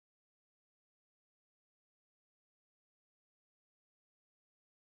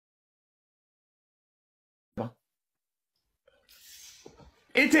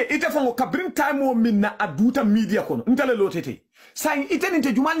ite fango kabrin time o minna aduta media kono ntale lotete saying ite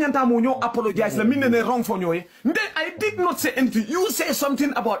ninte jumal nyanta mo nyo apologize la minne ne wrong for nyoy then I did not say anything. You say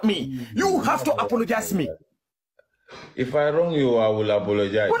something about me, you have to apologize me. If I wrong you, I will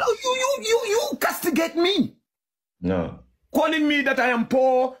apologize. Well, you castigate me. No. Calling me that I am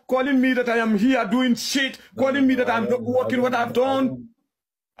poor, calling me that I am here doing shit, calling me that I'm not working what I've done.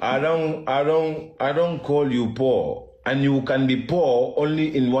 I don't call you poor. And you can be poor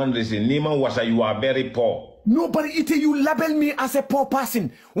only in one reason. Nima Wasa, you are very poor. Nobody ite you label me as a poor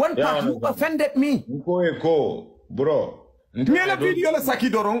person. One part you offended me. Bro.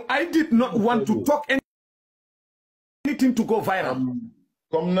 I did not want to talk anything to go viral.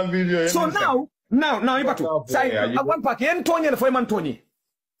 So now ibatu. Say one part Antonio for Antoni.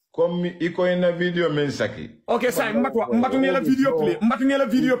 Come iko ina video mensaki. Okay, say mbatu niela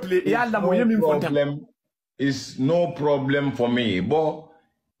video play. Yalla mo yemi problem is no problem for me. But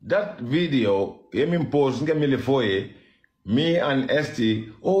that video yemi post ngemile foye me and ST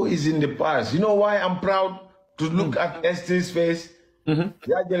is in the past. You know why I'm proud to look at ST's face?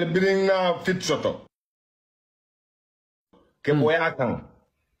 Ya jele bring na fit soto. Ke boya kan.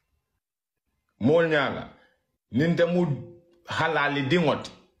 Mo nyala. Ninte mu halali dingot.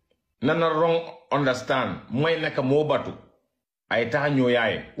 Nana wrong understand. Moy naka mo batu. Ay ta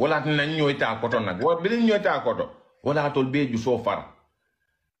nyoyaye. Wala na nyoyta koto nag. Wa bilin nyoyta koto. Wala tol beju so far.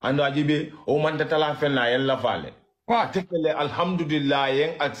 Ando ajibe o man tala fen na yella fale. Wa tekele alhamdulillah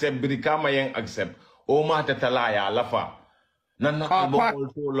yen accept Brikama yen accept. O ma tala ya lafa. Nana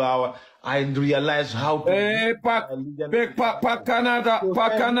I realize how to PAC Canada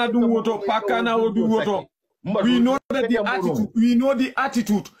do woto. We know that the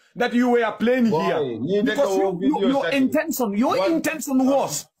attitude that you were playing here. Because your intention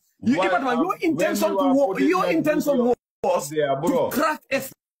was to crack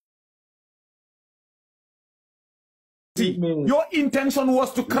ST. Your intention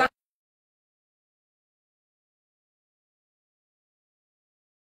was to crack